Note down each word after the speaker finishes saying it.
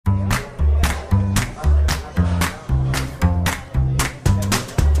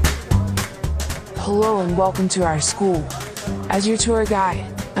Hello and welcome to our school. As your tour guide,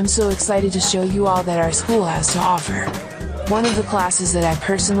 I'm so excited to show you all that our school has to offer. One of the classes that I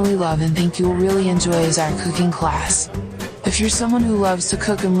personally love and think you'll really enjoy is our cooking class. If you're someone who loves to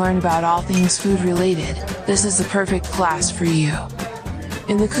cook and learn about all things food related, this is the perfect class for you.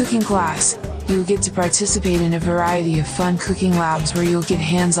 In the cooking class, you'll get to participate in a variety of fun cooking labs where you'll get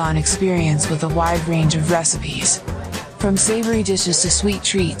hands-on experience with a wide range of recipes. From savory dishes to sweet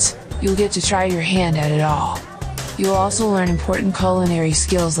treats, you'll get to try your hand at it all. You'll also learn important culinary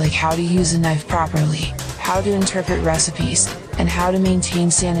skills like how to use a knife properly, how to interpret recipes, and how to maintain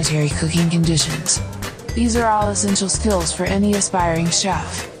sanitary cooking conditions. These are all essential skills for any aspiring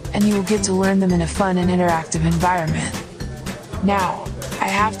chef, and you will get to learn them in a fun and interactive environment. Now, I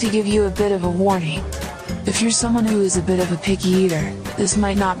have to give you a bit of a warning. If you're someone who is a bit of a picky eater, this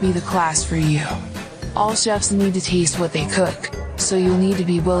might not be the class for you. All chefs need to taste what they cook, so you'll need to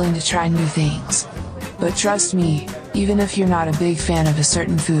be willing to try new things. But trust me, even if you're not a big fan of a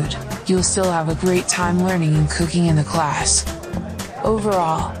certain food, you'll still have a great time learning and cooking in the class.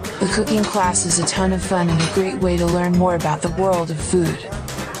 Overall, the cooking class is a ton of fun and a great way to learn more about the world of food.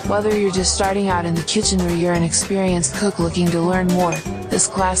 Whether you're just starting out in the kitchen or you're an experienced cook looking to learn more, this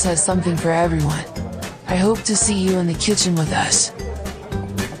class has something for everyone. I hope to see you in the kitchen with us.